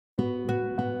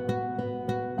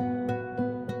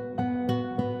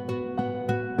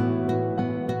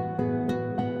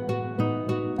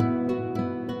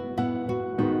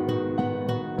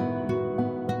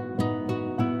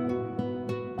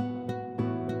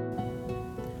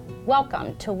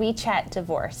Welcome to We Chat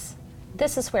Divorce.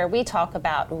 This is where we talk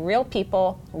about real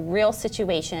people, real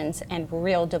situations, and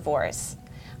real divorce.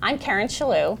 I'm Karen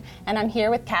Shalou, and I'm here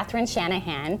with Catherine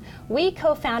Shanahan. We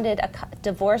co-founded a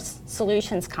divorce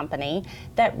solutions company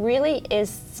that really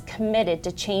is committed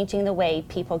to changing the way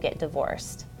people get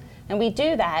divorced. And we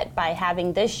do that by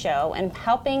having this show and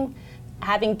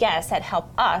having guests that help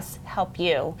us help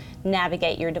you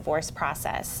navigate your divorce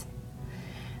process.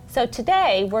 So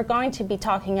today we're going to be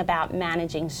talking about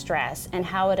managing stress and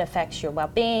how it affects your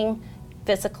well-being,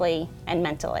 physically and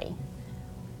mentally.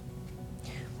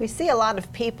 We see a lot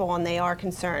of people and they are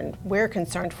concerned. We're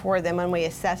concerned for them when we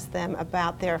assess them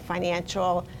about their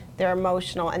financial, their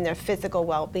emotional, and their physical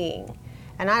well-being.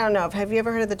 And I don't know, have you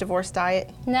ever heard of the divorce diet?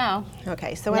 No.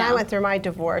 Okay, so when I went through my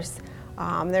divorce,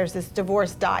 there's this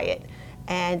divorce diet.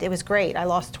 And it was great. I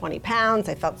lost 20 pounds.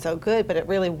 I felt so good, but it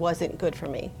really wasn't good for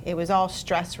me. It was all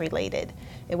stress related.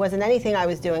 It wasn't anything I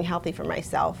was doing healthy for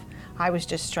myself. I was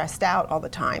just stressed out all the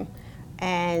time.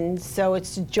 And so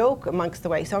it's a joke amongst the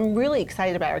way. So I'm really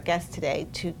excited about our guest today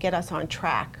to get us on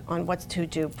track on what to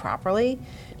do properly.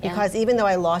 Because even though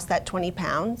I lost that 20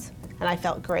 pounds and I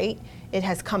felt great, it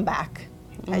has come back.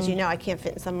 As you know, I can't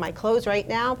fit in some of my clothes right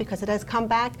now because it has come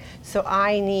back. So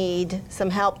I need some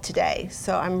help today.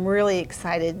 So I'm really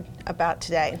excited about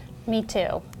today. Me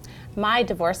too. My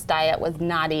divorce diet was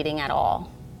not eating at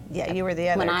all. Yeah, you were the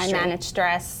other When extreme. I manage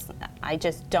stress, I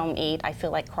just don't eat. I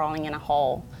feel like crawling in a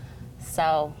hole.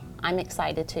 So I'm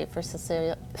excited too for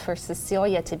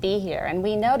Cecilia to be here. And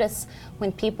we notice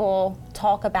when people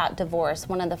talk about divorce,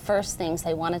 one of the first things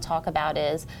they want to talk about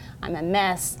is, I'm a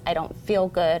mess, I don't feel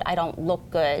good, I don't look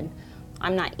good,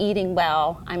 I'm not eating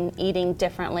well, I'm eating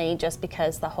differently just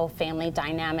because the whole family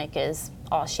dynamic is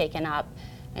all shaken up.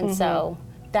 And so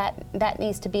that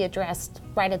needs to be addressed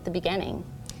right at the beginning.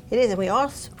 It is, and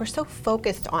we're so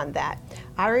focused on that.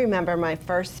 I remember my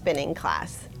first spinning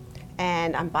class.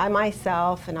 And I'm by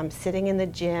myself, and I'm sitting in the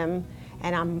gym,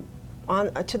 and I'm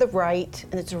on to the right,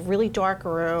 and it's a really dark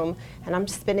room, and I'm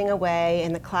spinning away,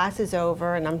 and the class is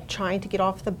over, and I'm trying to get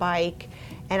off the bike,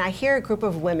 and I hear a group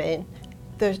of women,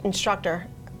 the instructor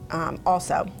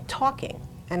also, talking,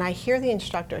 and I hear the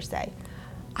instructor say,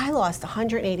 I lost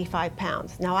 185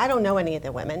 pounds. Now, I don't know any of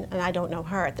the women, and I don't know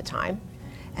her at the time,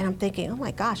 and I'm thinking, oh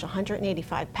my gosh,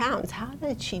 185 pounds, how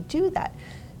did she do that?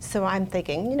 So I'm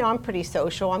thinking, you know, I'm pretty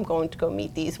social. I'm going to go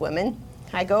meet these women.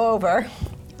 I go over.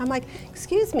 I'm like,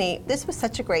 excuse me, this was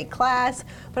such a great class,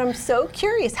 but I'm so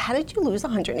curious, how did you lose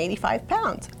 185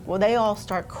 pounds? Well, they all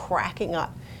start cracking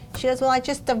up. She goes, well, I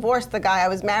just divorced the guy I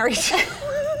was married to.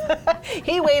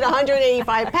 He weighed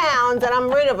 185 pounds, and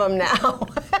I'm rid of him now.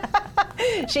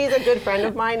 She's a good friend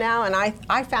of mine now, and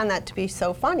I found that to be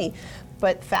so funny.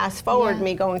 But fast forward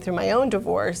me going through my own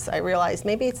divorce, I realized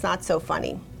maybe it's not so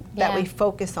funny. That we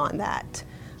focus on that.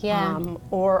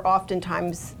 Or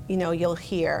oftentimes, you know, you'll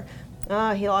hear,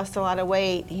 oh, he lost a lot of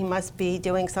weight, he must be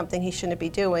doing something he shouldn't be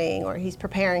doing, or he's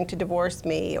preparing to divorce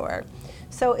me,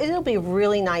 so it'll be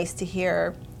really nice to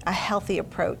hear a healthy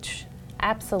approach.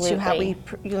 Absolutely. To how we,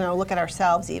 you know, look at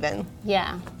ourselves even.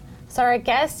 Yeah. So our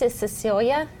guest is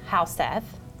Cecilia Houseth.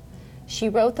 She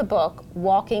wrote the book,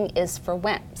 Walking is for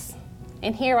Wimps.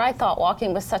 And here I thought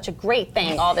walking was such a great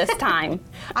thing all this time.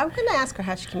 I'm going to ask her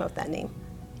how she came up with that name.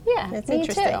 Yeah, it's me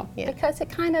interesting. too. Yeah. Because it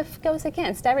kind of goes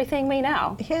against everything we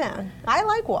know. Yeah, I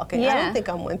like walking. Yeah. I don't think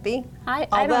I'm wimpy.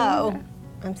 Although,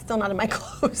 I'm still not in my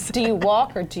clothes. Do you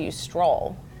walk or do you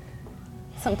stroll?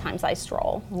 Sometimes I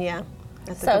stroll. Yeah,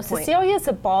 that's a So good point. Cecilia's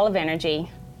a ball of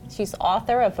energy. She's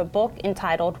author of a book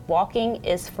entitled Walking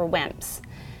is for Wimps.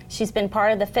 She's been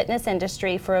part of the fitness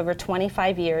industry for over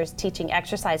 25 years, teaching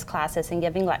exercise classes and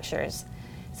giving lectures.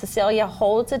 Cecilia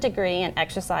holds a degree in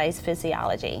exercise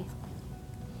physiology.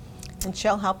 And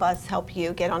she'll help us help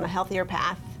you get on a healthier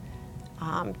path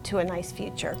to a nice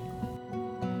future.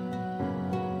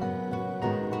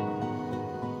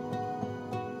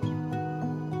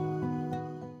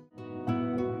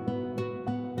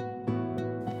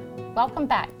 Welcome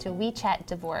back to We Chat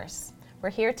Divorce. We're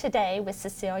here today with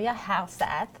Cecilia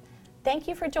Houseth. Thank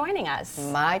you for joining us.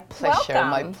 My pleasure, Welcome.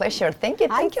 my pleasure. Thank you.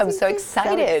 I'm so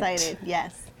excited. So excited,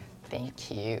 yes.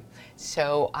 Thank you.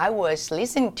 So I was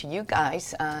listening to you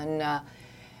guys, and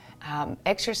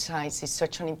exercise is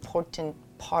such an important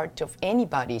part of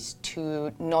anybody's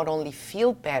to not only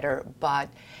feel better, but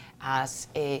as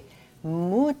a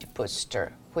mood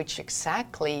booster, which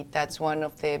exactly that's one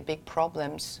of the big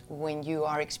problems when you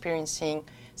are experiencing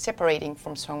separating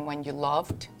from someone you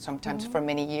loved, sometimes for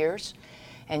many years,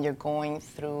 and you're going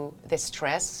through the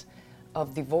stress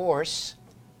of divorce.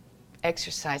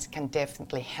 Exercise can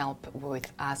definitely help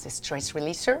with as a stress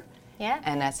releaser Yeah.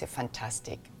 And that's a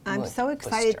fantastic I'm mood so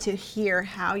excited booster. to hear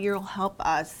how you'll help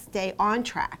us stay on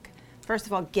track. First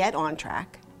of all, get on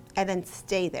track, and then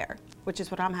stay there, which is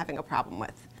what I'm having a problem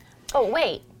with. Oh,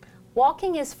 wait.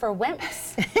 Walking is for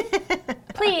wimps.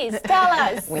 Please tell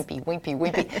us.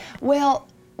 Wimpy. Well,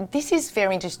 this is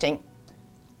very interesting.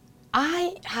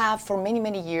 I have for many,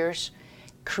 many years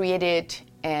created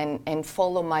and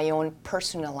follow my own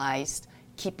personalized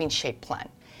Keep in Shape plan.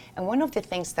 And one of the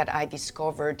things that I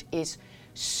discovered is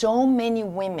so many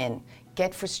women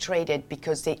get frustrated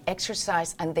because they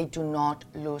exercise and they do not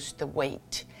lose the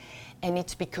weight. And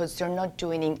it's because they're not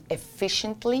doing it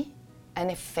efficiently and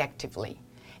effectively.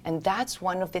 And that's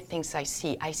one of the things I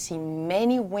see. I see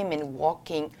many women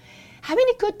walking, having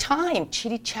a good time,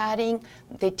 chitty-chatting.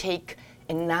 They take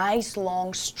a nice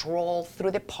long stroll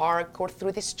through the park or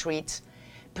through the streets,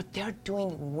 but they're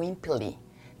doing wimpily.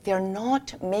 They're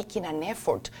not making an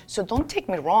effort. So don't take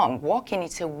me wrong, walking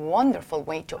is a wonderful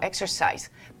way to exercise.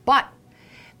 But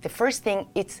the first thing,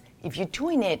 it's if you're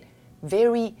doing it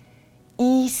very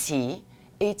easy,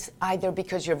 it's either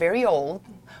because you're very old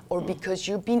or because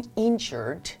you've been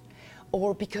injured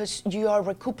or because you are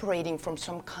recuperating from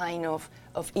some kind of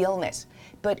illness.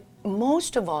 But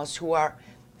most of us who are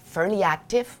fairly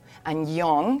active and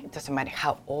young, it doesn't matter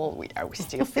how old we are, we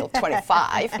still feel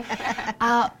 25,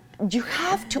 you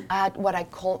have to add what I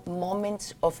call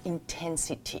moments of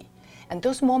intensity. And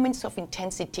those moments of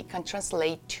intensity can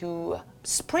translate to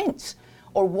sprints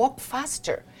or walk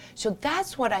faster. So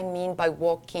that's what I mean by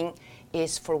walking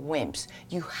is for wimps.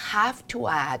 You have to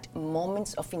add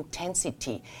moments of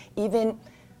intensity, even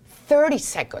 30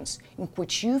 seconds in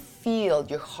which you feel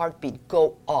your heartbeat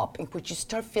go up, in which you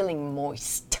start feeling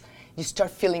moist, you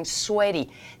start feeling sweaty.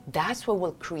 That's what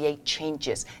will create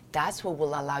changes. That's what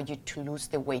will allow you to lose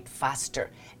the weight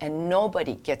faster. And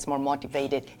nobody gets more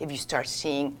motivated if you start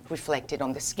seeing reflected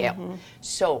on the scale.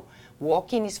 So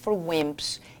walking is for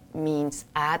wimps means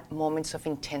add moments of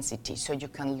intensity so you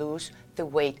can lose the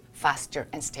weight faster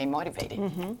and stay motivated.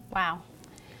 Wow.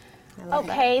 love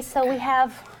Okay, so we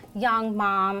have young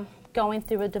mom going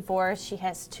through a divorce. She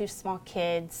has 2 small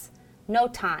kids, no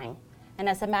time. And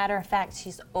as a matter of fact,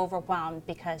 she's overwhelmed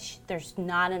because there's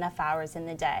not enough hours in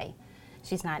the day.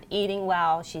 She's not eating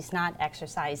well, she's not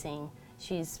exercising,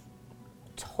 she's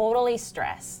totally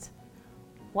stressed.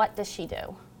 What does she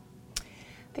do?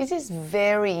 This is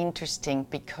very interesting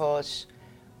because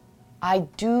I've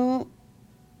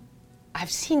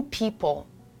seen people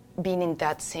being in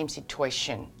that same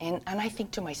situation. And I think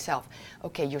to myself,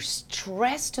 okay, you're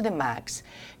stressed to the max.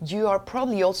 You are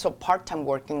probably also part-time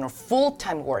working or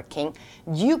full-time working.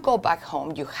 You go back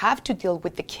home, you have to deal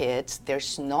with the kids.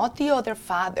 There's not the other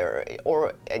father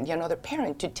or another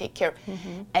parent to take care.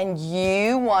 And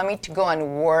you want me to go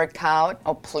and work out?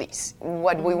 Oh, please.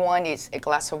 What we want is a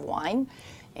glass of wine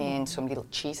and some little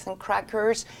cheese and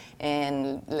crackers,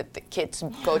 and let the kids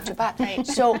go to bed. Right.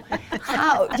 So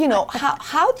how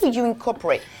do you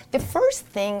incorporate? The first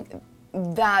thing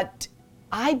that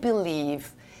I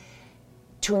believe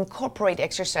to incorporate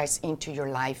exercise into your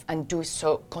life and do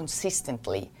so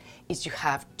consistently is you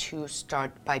have to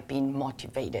start by being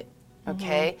motivated,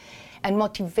 okay? And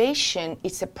motivation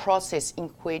is a process in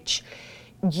which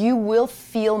you will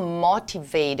feel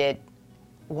motivated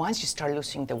once you start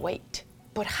losing the weight.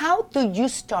 But how do you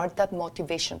start that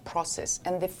motivation process?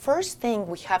 And the first thing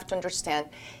we have to understand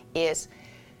is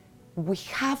we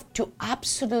have to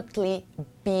absolutely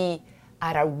be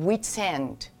at our wits'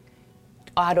 end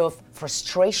out of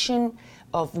frustration,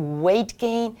 of weight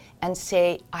gain, and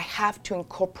say, I have to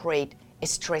incorporate a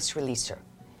stress releaser,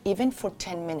 even for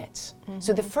 10 minutes.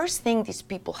 So the first thing these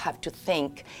people have to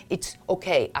think, it's,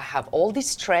 okay, I have all this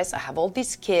stress, I have all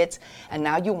these kids, and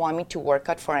now you want me to work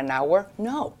out for an hour?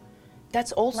 No.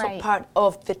 That's also Right. part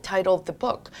of the title of the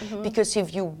book. Because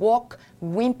if you walk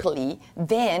wimpily,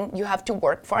 then you have to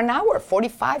work for an hour,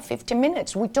 45, 50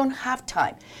 minutes. We don't have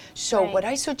time. So Right. what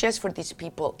I suggest for these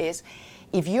people is,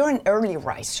 if you're an early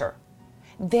riser,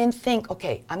 then think,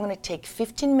 okay, I'm gonna take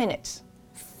 15 minutes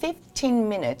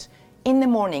in the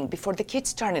morning before the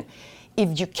kids start.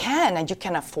 If you can, and you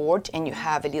can afford, and you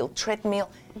have a little treadmill,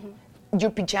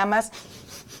 your pajamas,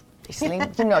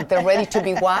 they're ready to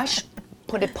be washed.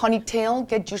 Put a ponytail,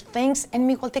 get your things, and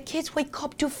meanwhile the kids wake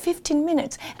up to 15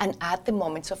 minutes and add the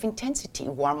moments of intensity.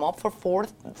 Warm up for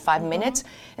 4-5 minutes,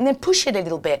 and then push it a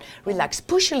little bit. Relax,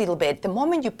 push a little bit. The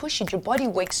moment you push it, your body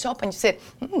wakes up and you say,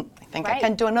 I think I Right.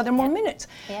 can do another more minutes.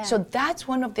 Yeah. So that's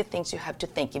one of the things you have to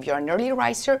think. If you're an early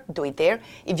riser, do it there.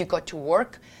 If you go to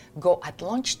work, go at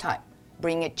lunchtime.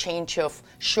 Bring a change of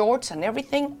shorts and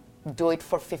everything. Do it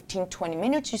for 15, 20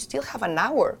 minutes. You still have an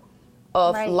hour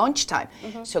of Right. lunchtime.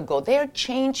 So go there,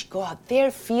 change, go out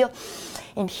there, feel,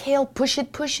 inhale, push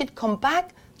it, come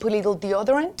back, put a little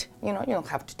deodorant. You don't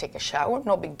have to take a shower,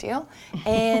 no big deal.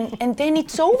 And then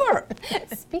it's over.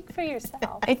 Speak for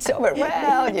yourself. It's over.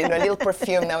 Well, a little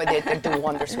perfume nowadays, they do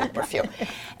wonders with perfume.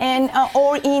 And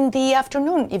or in the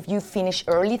afternoon, if you finish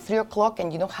early, 3 o'clock,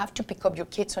 and you don't have to pick up your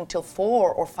kids until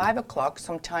 4 or 5 o'clock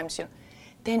sometimes,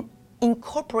 then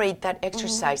incorporate that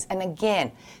exercise. And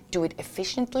again, do it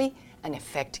efficiently and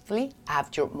effectively. Have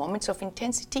your moments of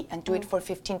intensity and do it for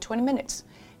 15, 20 minutes.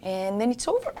 And then it's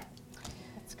over.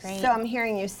 That's great. So I'm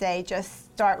hearing you say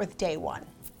just start with day one.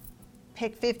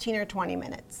 Pick 15 or 20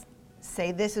 minutes.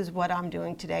 Say this is what I'm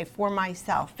doing today for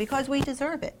myself because we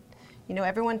deserve it.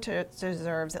 Everyone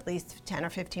deserves at least 10 or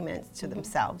 15 minutes to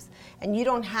themselves. And you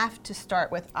don't have to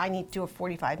start with, I need to do a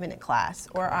 45-minute class,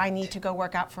 or I need to go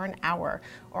work out for an hour,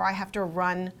 or I have to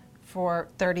run for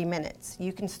 30 minutes.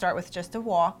 You can start with just a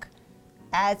walk,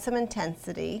 add some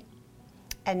intensity,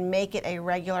 and make it a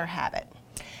regular habit.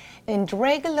 And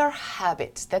regular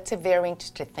habits, that's a very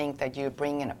interesting thing that you're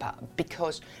bringing about,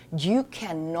 because you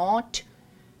cannot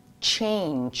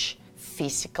change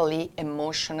physically,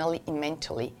 emotionally, and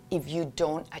mentally if you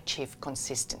don't achieve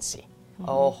consistency.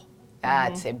 Oh,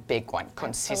 that's a big one,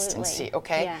 consistency, Absolutely.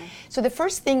 okay? Yeah. So the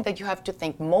first thing that you have to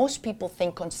think, most people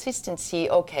think consistency,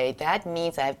 okay, that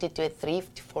means I have to do it 3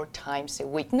 to 4 times a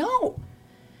week. No,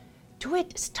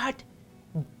 start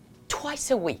twice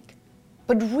a week,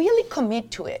 but really commit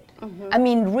to it. I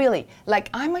mean, really, like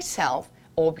I myself,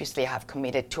 obviously I have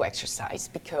committed to exercise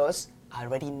because I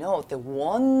already know the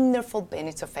wonderful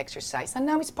benefits of exercise, and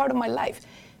now it's part of my life.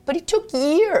 But it took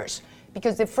years,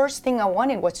 because the first thing I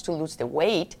wanted was to lose the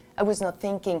weight. I was not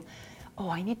thinking, oh,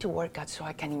 I need to work out so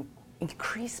I can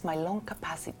increase my lung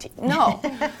capacity. No,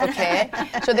 okay?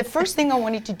 So the first thing I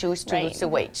wanted to do is to Right. lose the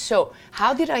weight. So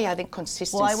how did I add in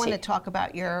consistency? Well, I want to talk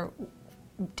about your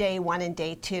day one and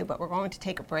day two, but we're going to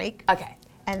take a break. Okay.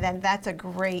 And then that's a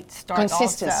great start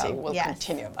Consistency, also. we'll Yes.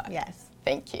 continue about it. Yes.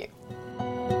 Thank you.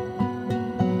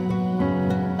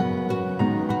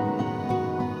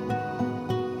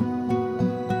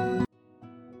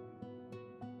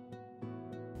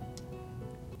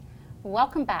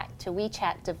 Welcome back to We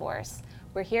Chat Divorce.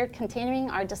 We're here continuing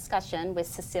our discussion with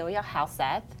Cecilia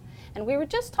Halseth, and we were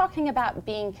just talking about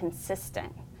being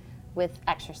consistent with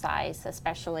exercise,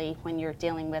 especially when you're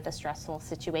dealing with a stressful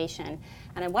situation.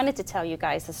 And I wanted to tell you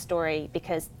guys a story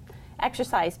because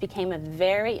exercise became a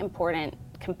very important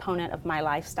component of my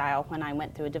lifestyle when I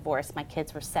went through a divorce. My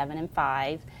kids were 7 and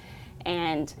 5,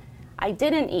 and I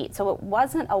didn't eat. So it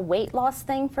wasn't a weight loss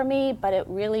thing for me, but it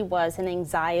really was an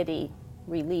anxiety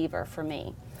reliever for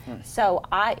me. So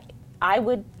I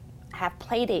would have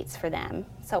play dates for them.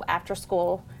 So after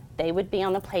school, they would be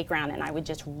on the playground and I would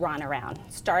just run around.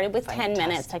 Started with 10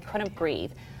 minutes, I couldn't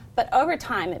breathe. But over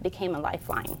time, it became a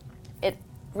lifeline. It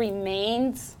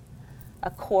remains a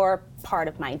core part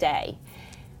of my day.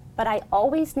 But I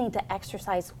always need to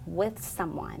exercise with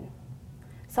someone.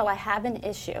 So I have an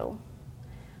issue.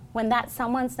 When that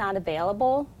someone's not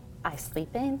available, I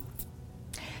sleep in.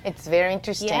 It's very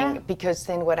interesting Yeah. because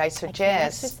then what I I can't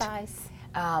suggest, exercise.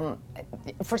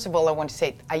 first of all, I want to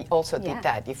say I also Yeah. did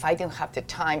that. If I didn't have the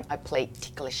time, I played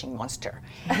Ticklishing Monster.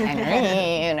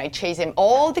 And I chase them,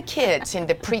 all the kids in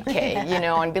the pre-K,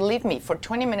 and believe me, for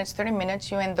 20 minutes, 30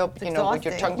 minutes, you end up, with your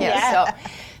exhausting. tongue. Yeah.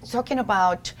 So talking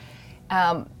about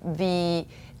the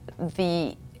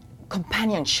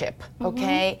companionship,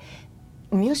 okay?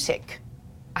 Music,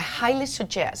 I highly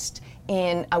suggest.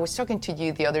 And I was talking to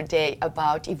you the other day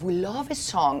about if we love a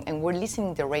song and we're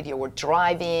listening to the radio, we're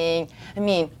driving,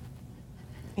 we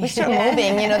start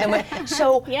moving,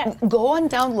 So Yeah. go and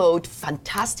download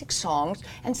fantastic songs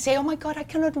and say, oh my God, I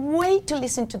cannot wait to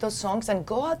listen to those songs, and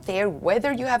go out there,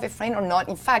 whether you have a friend or not.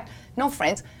 In fact, no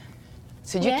friends.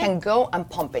 So you Yeah. can go and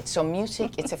pump it. So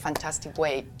music, it's a fantastic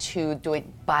way to do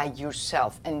it by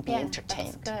yourself and be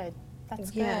entertained. That's good.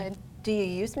 That's Yeah. good. Do you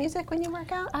use music when you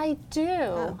work out? I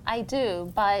do. I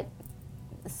do. But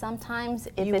sometimes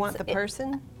if You it's, want the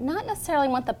person? Not necessarily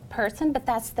want the person, but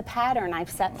that's the pattern I've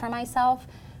set for myself.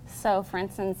 So, for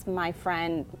instance, my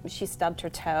friend, she stubbed her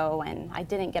toe, and I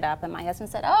didn't get up, and my husband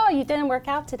said, "Oh, you didn't work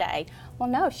out today." Well,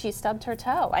 no, she stubbed her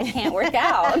toe. I can't work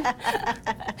out.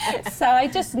 So I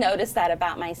just noticed that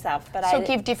about myself. But So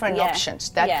give different options.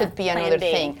 That could be Plan another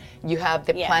B. thing. You have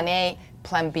the Yeah. plan A,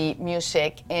 plan B,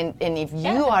 music, and if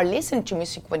you Yeah. are listening to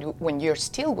music when you're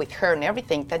still with her and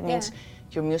everything, that means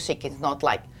your music is not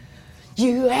like,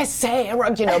 USA,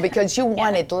 you know, because you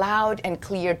want it loud and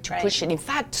clear to push it. In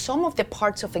fact, some of the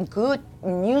parts of a good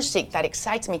music that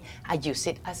excites me, I use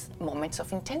it as moments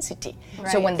of intensity.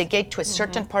 So when they get to a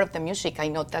certain part of the music, I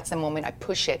know that's the moment I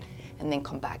push it and then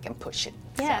come back and push it.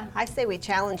 Yeah. I say we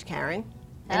challenge Karen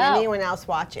and Oh. anyone else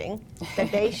watching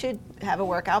that they should have a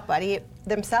workout buddy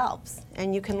themselves,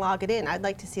 and you can log it in. I'd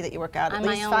like to see that you work out at I'm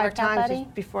my least own 5 workout times buddy?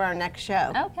 before our next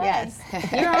show. Okay. Yes.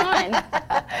 You're on.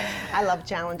 I love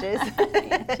challenges.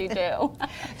 Yes, you do.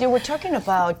 Yeah, we're talking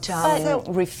about So-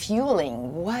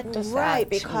 refueling. What does Right, that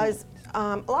because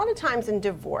a lot of times in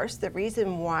divorce, the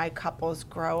reason why couples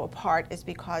grow apart is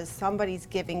because somebody's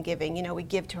giving. You know, we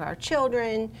give to our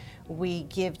children, we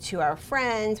give to our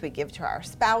friends, we give to our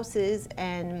spouses,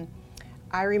 and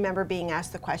I remember being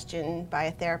asked the question by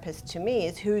a therapist to me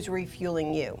is, who's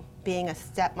refueling you? Being a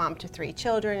stepmom to 3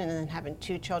 children and then having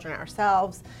 2 children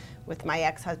ourselves, with my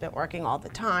ex-husband working all the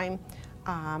time,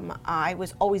 I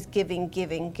was always giving,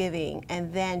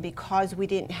 and then because we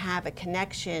didn't have a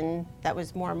connection that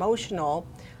was more emotional,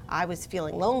 I was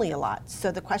feeling lonely a lot.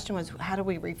 So the question was, how do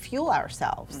we refuel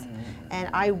ourselves? And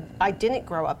I didn't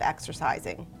grow up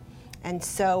exercising. And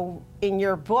so in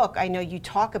your book, I know you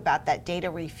talk about that data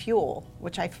refuel,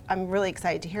 which I'm really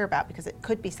excited to hear about because it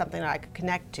could be something that I could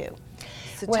connect to.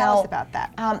 So tell us about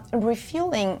that.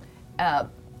 Refueling,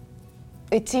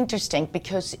 it's interesting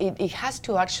because it has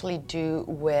to actually do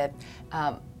with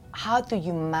how do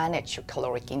you manage your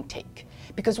caloric intake.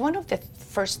 Because one of the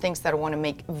first things that I want to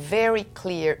make very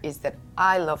clear is that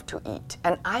I love to eat.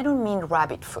 And I don't mean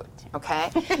rabbit food, okay?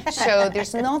 So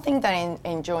there's nothing that I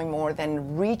enjoy more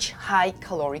than rich, high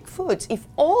caloric foods. If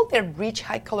all the rich,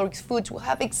 high caloric foods will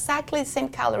have exactly the same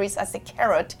calories as a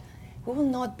carrot, we will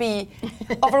not be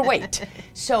overweight.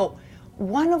 So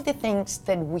one of the things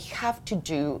that we have to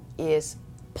do is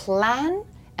plan,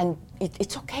 and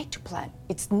it's okay to plan.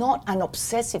 It's not an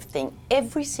obsessive thing.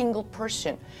 Every single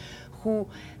person who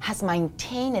has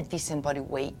maintained a decent body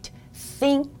weight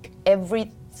think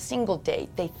every single day,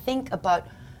 they think about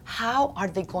how are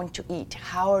they going to eat,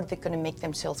 how are they going to make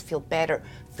themselves feel better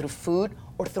through food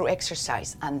or through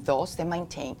exercise, and thus they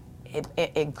maintain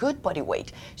a good body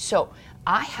weight. So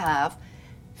I have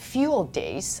fuel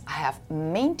days, I have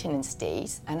maintenance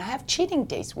days, and I have cheating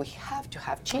days. We have to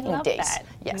have cheating love days. that.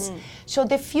 Yes. So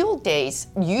the fuel days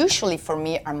usually for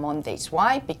me are Mondays.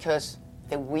 Why? Because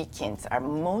the weekends are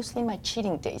mostly my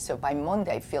cheating days. So by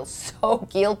Monday I feel so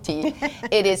guilty.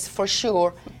 It is for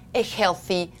sure a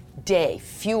healthy day.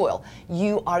 Fuel.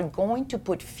 You are going to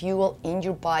put fuel in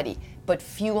your body, but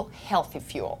fuel, healthy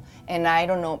fuel. And I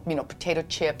don't know, potato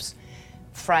chips,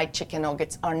 fried chicken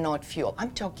nuggets are not fuel.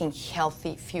 I'm talking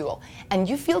healthy fuel. And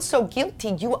you feel so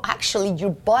guilty, your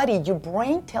body, your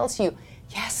brain tells you,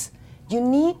 yes, you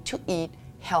need to eat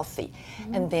healthy.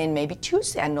 And then maybe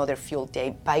Tuesday, another fuel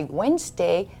day. By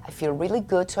Wednesday, I feel really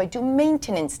good, so I do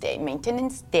maintenance day.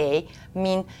 Maintenance day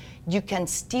means you can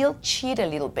still cheat a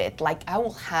little bit. Like I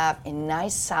will have a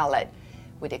nice salad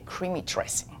with a creamy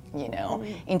dressing,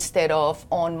 instead of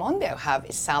on Monday, I'll have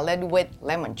a salad with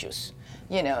lemon juice.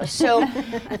 So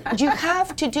you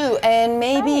have to do, and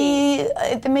maybe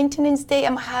the maintenance day,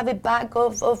 I'm have a bag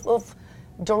of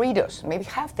Doritos, maybe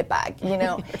half the bag,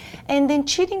 And then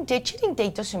cheating day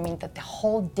doesn't mean that the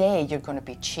whole day you're going to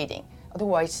be cheating.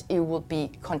 Otherwise, it will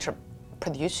be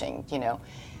contraproducing,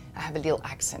 I have a little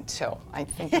accent, so I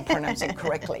think I'm pronouncing it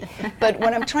correctly. But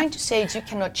what I'm trying to say is you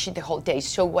cannot cheat the whole day.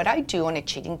 So what I do on a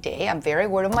cheating day, I'm very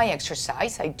aware of my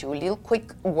exercise. I do a little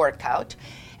quick workout.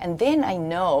 And then I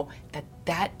know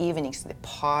that evening is the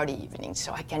party evening.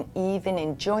 So I can even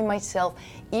enjoy myself,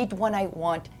 eat when I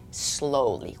want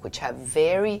slowly, which have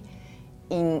very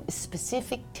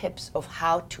specific tips of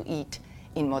how to eat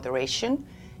in moderation,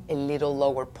 a little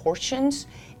lower portions,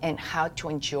 and how to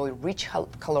enjoy rich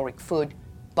caloric food,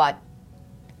 but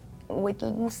with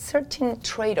certain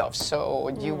trade-offs, so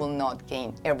you will not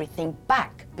gain everything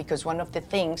back. Because one of the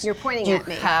things You're pointing you at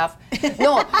me. have,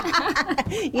 no,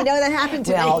 You know that happened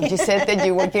to well, me. you said that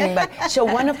you were giving back. So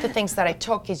one of the things that I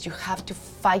talk is you have to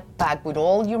fight back with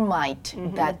all your might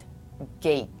that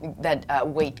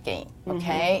weight gain,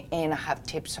 okay? And I have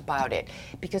tips about it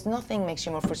because nothing makes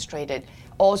you more frustrated,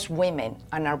 us women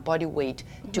and our body weight,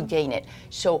 to gain it.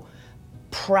 So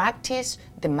practice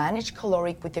the managed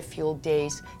caloric with the fuel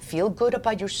days. Feel good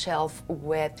about yourself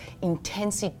with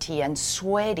intensity and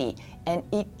sweaty, and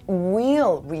it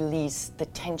will release the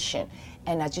tension.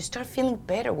 And as you start feeling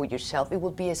better with yourself, it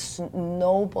will be a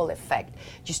snowball effect.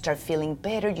 You start feeling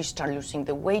better, you start losing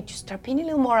the weight, you start being a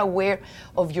little more aware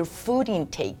of your food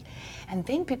intake. And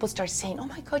then people start saying, oh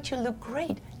my God, you look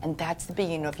great. And that's the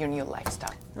beginning of your new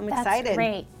lifestyle. I'm That's excited.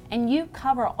 great. And you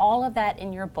cover all of that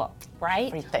in your book, right?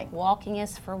 Everything. Walking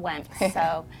is for Wimps.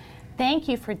 So thank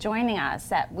you for joining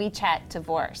us at We Chat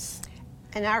Divorce.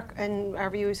 And our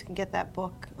viewers can get that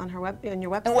book on your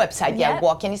website. The website, yeah, Yep.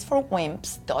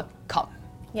 walkingisforwimps.com.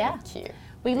 Yeah. Thank you.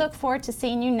 We look forward to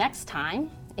seeing you next time.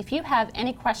 If you have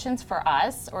any questions for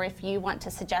us, or if you want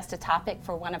to suggest a topic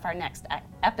for one of our next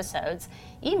episodes,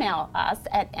 email us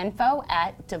at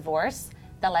info@divorce,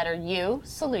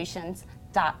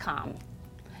 solutions.com.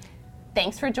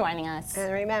 Thanks for joining us.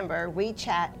 And remember, we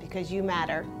chat because you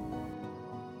matter.